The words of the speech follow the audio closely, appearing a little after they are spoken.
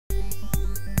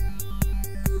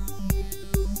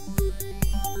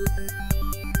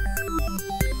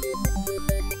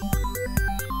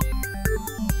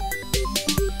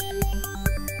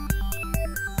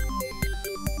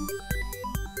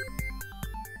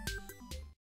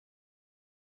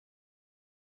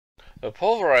The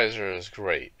pulverizer is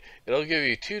great. It'll give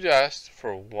you 2 dusts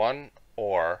for 1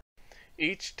 ore.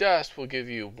 Each dust will give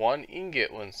you 1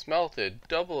 ingot when smelted,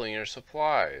 doubling your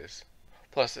supplies.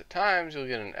 Plus at times you'll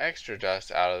get an extra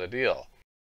dust out of the deal.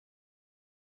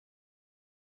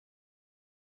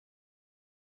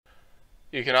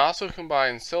 You can also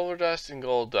combine silver dust and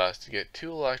gold dust to get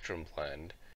 2 electrum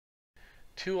blend,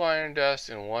 2 iron dust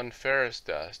and 1 ferrous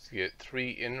dust to get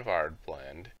 3 invard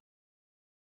blend,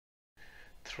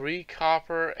 3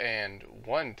 copper and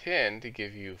 1 tin to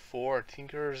give you 4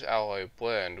 tinker's alloy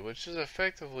blend, which is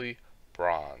effectively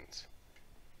bronze.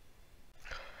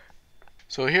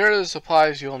 So here are the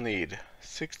supplies you'll need: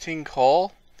 16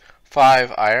 coal,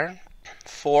 5 iron,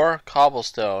 4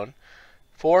 cobblestone,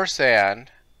 4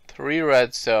 sand, 3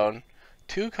 redstone,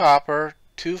 2 copper,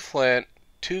 2 flint,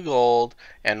 2 gold,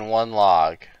 and 1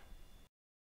 log.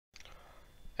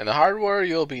 And the hardware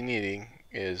you'll be needing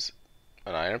is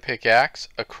an iron pickaxe,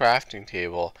 a crafting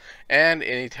table, and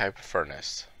any type of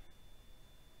furnace.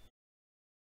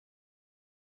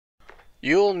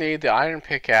 You will need the iron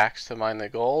pickaxe to mine the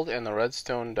gold and the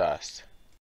redstone dust.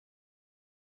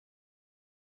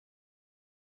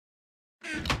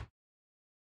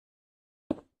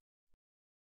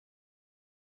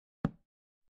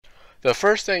 The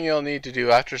first thing you'll need to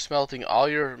do after smelting all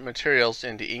your materials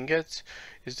into ingots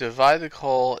is divide the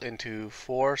coal into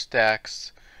 4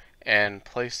 stacks and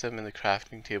place them in the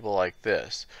crafting table like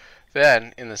this.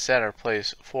 Then, in the center,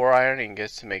 place 4 iron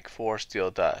ingots to make 4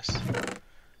 steel dust.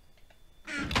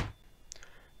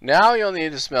 Now you'll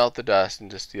need to smelt the dust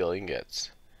into steel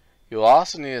ingots. You'll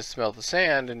also need to smelt the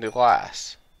sand into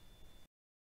glass.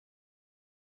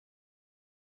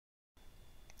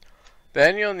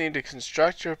 Then you'll need to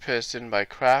construct your piston by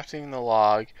crafting the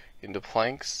log into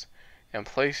planks and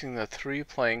placing the 3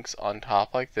 planks on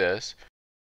top like this,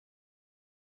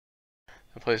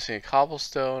 and placing a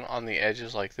cobblestone on the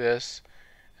edges like this,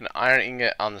 an iron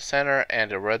ingot on the center,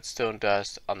 and a redstone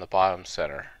dust on the bottom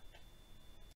center.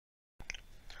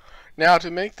 Now to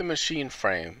make the machine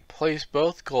frame, place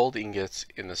both gold ingots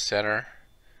in the center,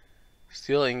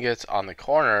 steel ingots on the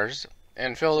corners,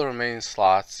 and fill the remaining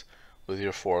slots with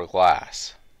your 4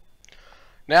 glass.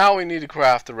 Now we need to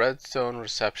craft the redstone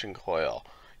reception coil.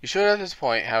 You should at this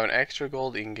point have an extra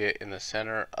gold ingot in the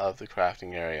center of the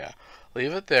crafting area.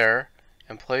 Leave it there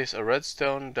and place a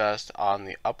redstone dust on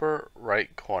the upper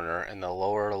right corner and the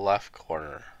lower left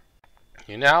corner.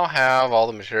 You now have all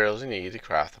the materials you need to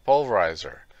craft the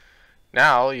pulverizer.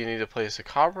 Now you need to place the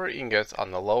copper ingots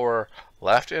on the lower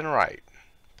left and right.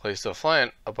 Place the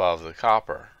flint above the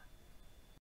copper.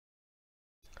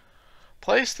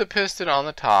 Place the piston on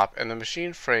the top and the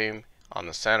machine frame on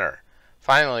the center.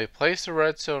 Finally, place the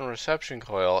redstone reception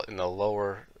coil in the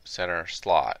lower center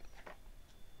slot.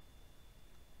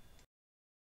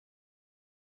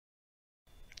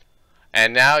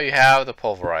 And now you have the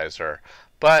pulverizer.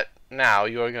 But now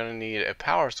you are going to need a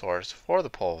power source for the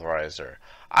pulverizer.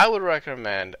 I would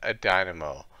recommend a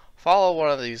dynamo. Follow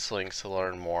one of these links to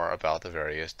learn more about the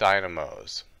various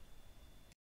dynamos.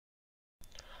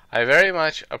 I very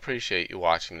much appreciate you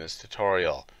watching this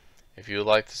tutorial. If you would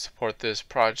like to support this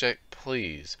project,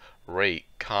 please rate,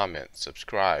 comment,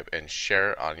 subscribe, and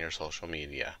share it on your social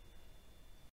media.